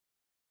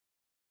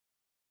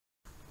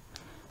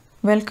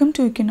Welcome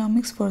to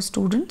Economics for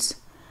Students.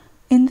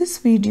 In this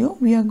video,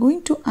 we are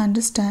going to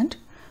understand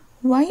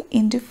why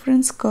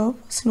indifference curve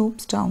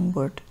slopes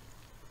downward.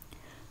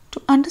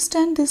 To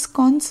understand this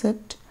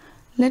concept,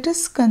 let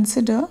us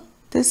consider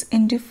this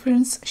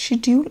indifference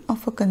schedule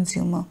of a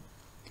consumer.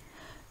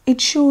 It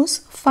shows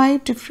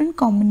 5 different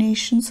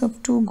combinations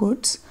of 2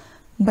 goods,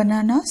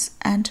 bananas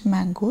and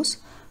mangoes,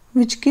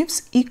 which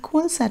gives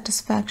equal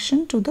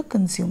satisfaction to the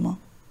consumer.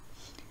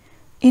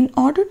 In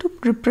order to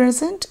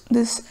represent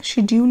this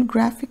schedule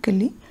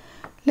graphically,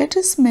 let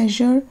us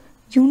measure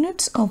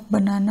units of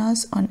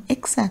bananas on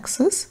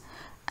x-axis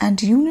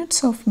and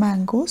units of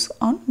mangoes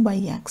on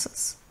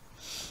y-axis.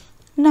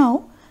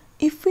 Now,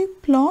 if we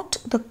plot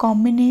the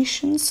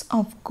combinations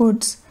of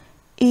goods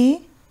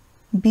A,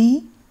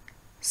 B,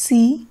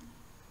 C,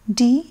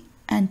 D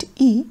and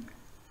E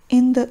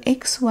in the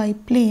xy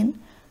plane,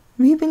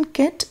 we will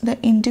get the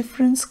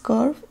indifference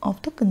curve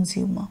of the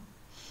consumer.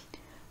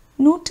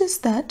 Notice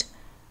that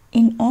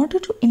in order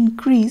to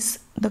increase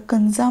the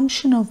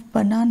consumption of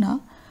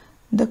banana,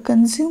 the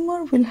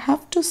consumer will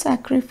have to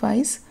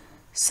sacrifice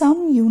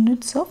some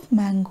units of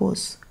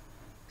mangoes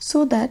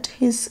so that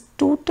his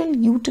total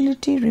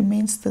utility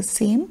remains the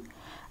same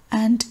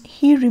and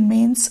he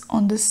remains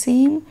on the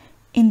same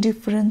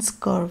indifference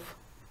curve.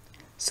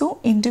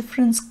 So,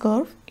 indifference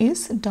curve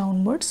is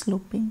downward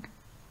sloping.